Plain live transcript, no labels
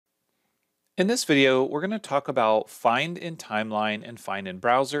In this video, we're going to talk about Find in Timeline and Find in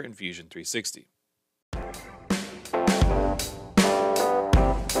Browser in Fusion 360.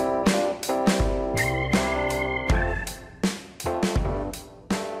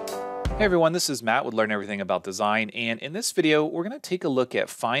 Hey everyone, this is Matt with Learn Everything About Design, and in this video, we're going to take a look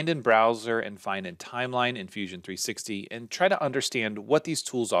at Find in Browser and Find in Timeline in Fusion 360 and try to understand what these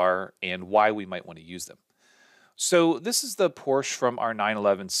tools are and why we might want to use them. So this is the Porsche from our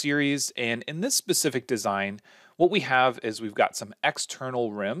 911 series, and in this specific design, what we have is we've got some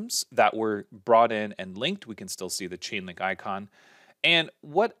external rims that were brought in and linked. We can still see the chain link icon. And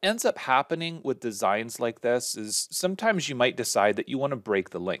what ends up happening with designs like this is sometimes you might decide that you want to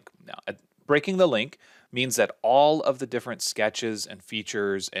break the link. Now, breaking the link means that all of the different sketches and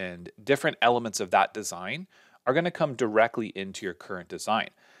features and different elements of that design are going to come directly into your current design.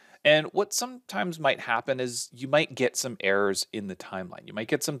 And what sometimes might happen is you might get some errors in the timeline. You might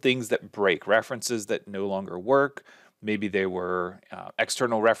get some things that break, references that no longer work. Maybe they were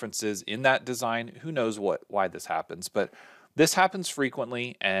external references in that design. Who knows why this happens, but this happens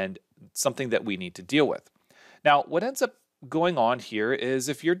frequently and something that we need to deal with. Now, what ends up going on here is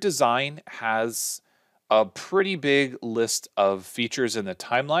if your design has a pretty big list of features in the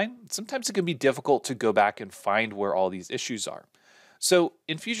timeline, sometimes it can be difficult to go back and find where all these issues are. So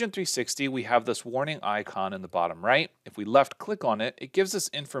in Fusion 360, we have this warning icon in the bottom right. If we left click on it, it gives us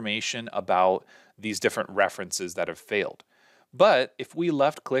information about these different references that have failed. But if we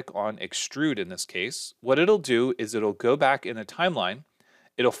left click on extrude in this case, what it'll do is it'll go back in the timeline,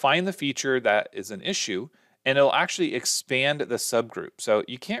 it'll find the feature that is an issue, and it'll actually expand the subgroup. So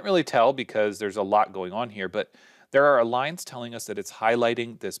you can't really tell because there's a lot going on here, but there are lines telling us that it's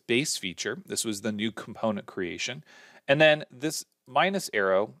highlighting this base feature. This was the new component creation. And then this minus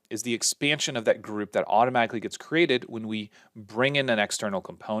arrow is the expansion of that group that automatically gets created when we bring in an external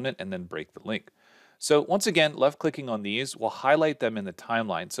component and then break the link. So once again, left clicking on these will highlight them in the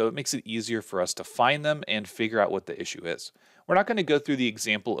timeline, so it makes it easier for us to find them and figure out what the issue is. We're not going to go through the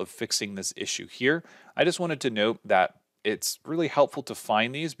example of fixing this issue here. I just wanted to note that it's really helpful to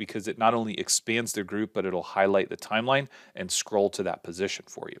find these because it not only expands the group, but it'll highlight the timeline and scroll to that position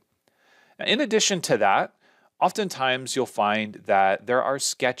for you. Now, in addition to that, oftentimes you'll find that there are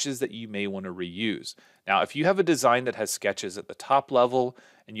sketches that you may want to reuse. Now, if you have a design that has sketches at the top level,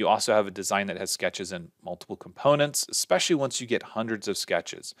 and you also have a design that has sketches in multiple components, especially once you get hundreds of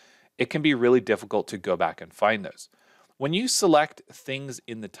sketches, it can be really difficult to go back and find those. When you select things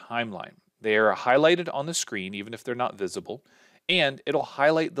in the timeline, they are highlighted on the screen, even if they're not visible, and it'll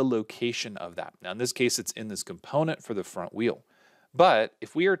highlight the location of that. Now, in this case, it's in this component for the front wheel. But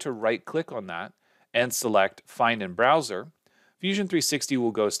if we are to right click on that and select Find in Browser, Fusion 360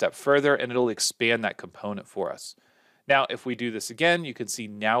 will go a step further and it'll expand that component for us. Now, if we do this again, you can see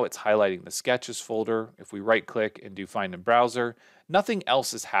now it's highlighting the sketches folder. If we right click and do Find in Browser, nothing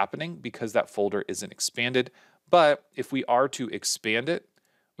else is happening because that folder isn't expanded. But if we are to expand it,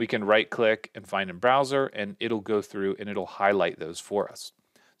 we can right click and Find in Browser and it'll go through and it'll highlight those for us.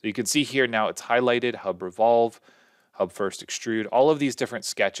 So you can see here now it's highlighted Hub Revolve, Hub First Extrude. All of these different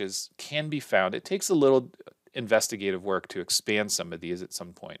sketches can be found. It takes a little investigative work to expand some of these at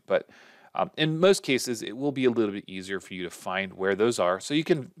some point, but in most cases, it will be a little bit easier for you to find where those are so you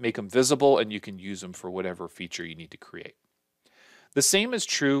can make them visible and you can use them for whatever feature you need to create. The same is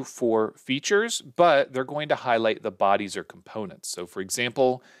true for features, but they're going to highlight the bodies or components. So for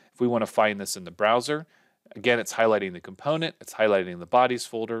example, if we want to find this in the browser, again, it's highlighting the component, it's highlighting the bodies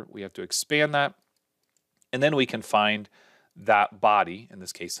folder. We have to expand that. And then we can find that body, in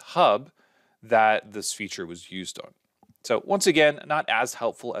this case, hub, that this feature was used on. So once again, not as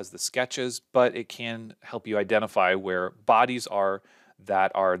helpful as the sketches, but it can help you identify where bodies are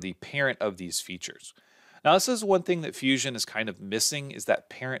that are the parent of these features. Now, this is one thing that Fusion is kind of missing is that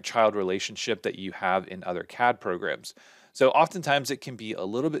parent-child relationship that you have in other CAD programs. So oftentimes it can be a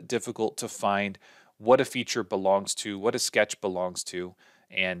little bit difficult to find what a feature belongs to, what a sketch belongs to,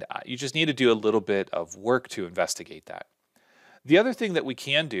 and you just need to do a little bit of work to investigate that. The other thing that we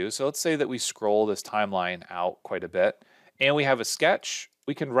can do, so let's say that we scroll this timeline out quite a bit, and we have a sketch,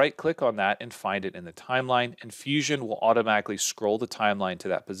 we can right click on that and find it in the timeline, and Fusion will automatically scroll the timeline to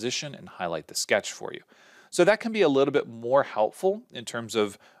that position and highlight the sketch for you. So that can be a little bit more helpful in terms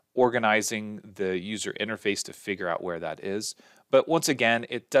of organizing the user interface to figure out where that is. But once again,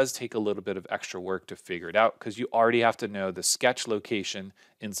 it does take a little bit of extra work to figure it out because you already have to know the sketch location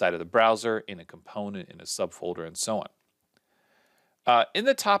inside of the browser, in a component, in a subfolder, and so on. In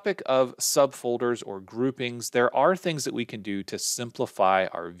the topic of subfolders or groupings, there are things that we can do to simplify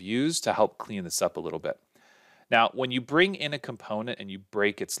our views to help clean this up a little bit. Now, when you bring in a component and you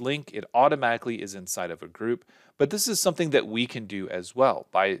break its link, it automatically is inside of a group. But this is something that we can do as well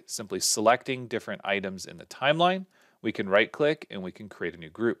by simply selecting different items in the timeline. We can right click and we can create a new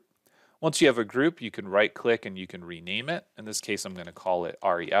group. Once you have a group, you can right click and you can rename it. In this case, I'm going to call it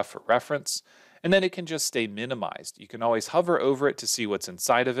REF for reference. And then it can just stay minimized. You can always hover over it to see what's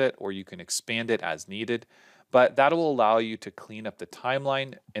inside of it, or you can expand it as needed. But that will allow you to clean up the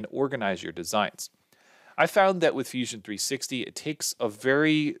timeline and organize your designs. I found that with Fusion 360, it takes a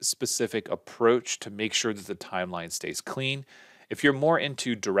very specific approach to make sure that the timeline stays clean. If you're more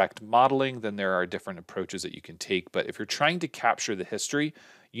into direct modeling, then there are different approaches that you can take. But if you're trying to capture the history,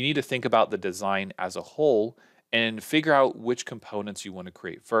 you need to think about the design as a whole and figure out which components you want to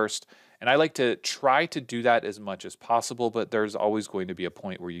create first. And I like to try to do that as much as possible, but there's always going to be a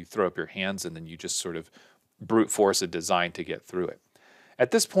point where you throw up your hands and then you just sort of brute force a design to get through it. At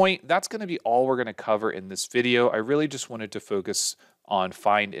this point, that's going to be all we're going to cover in this video. I really just wanted to focus on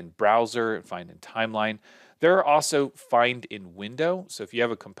find in browser and find in timeline. There are also find in window. So if you have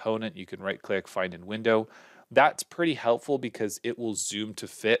a component, you can right click find in window. That's pretty helpful because it will zoom to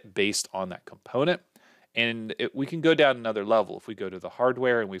fit based on that component. And we can go down another level. If we go to the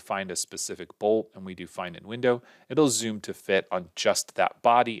hardware and we find a specific bolt and we do find in window, it'll zoom to fit on just that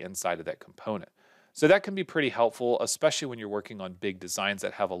body inside of that component. So that can be pretty helpful, especially when you're working on big designs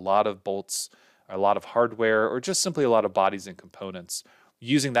that have a lot of bolts, a lot of hardware, or just simply a lot of bodies and components.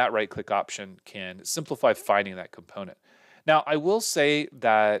 Using that right-click option can simplify finding that component. Now, I will say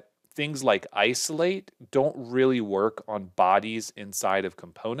that things like isolate don't really work on bodies inside of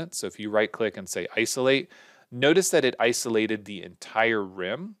components. So if you right-click and say isolate, notice that it isolated the entire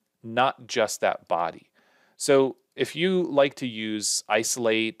rim, not just that body. So if you like to use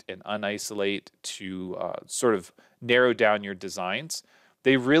isolate and unisolate to sort of narrow down your designs,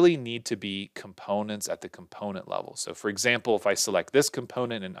 they really need to be components at the component level. So for example, if I select this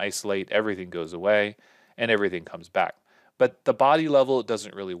component and isolate, everything goes away and everything comes back. But the body level, it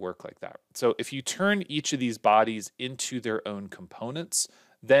doesn't really work like that. So if you turn each of these bodies into their own components,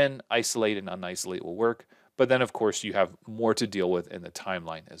 then isolate and unisolate will work. But then, of course, you have more to deal with in the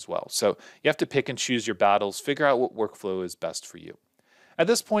timeline as well. So you have to pick and choose your battles, figure out what workflow is best for you. At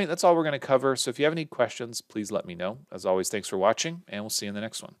this point, that's all we're going to cover. So if you have any questions, please let me know. As always, thanks for watching, and we'll see you in the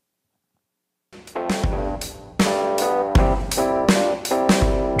next one.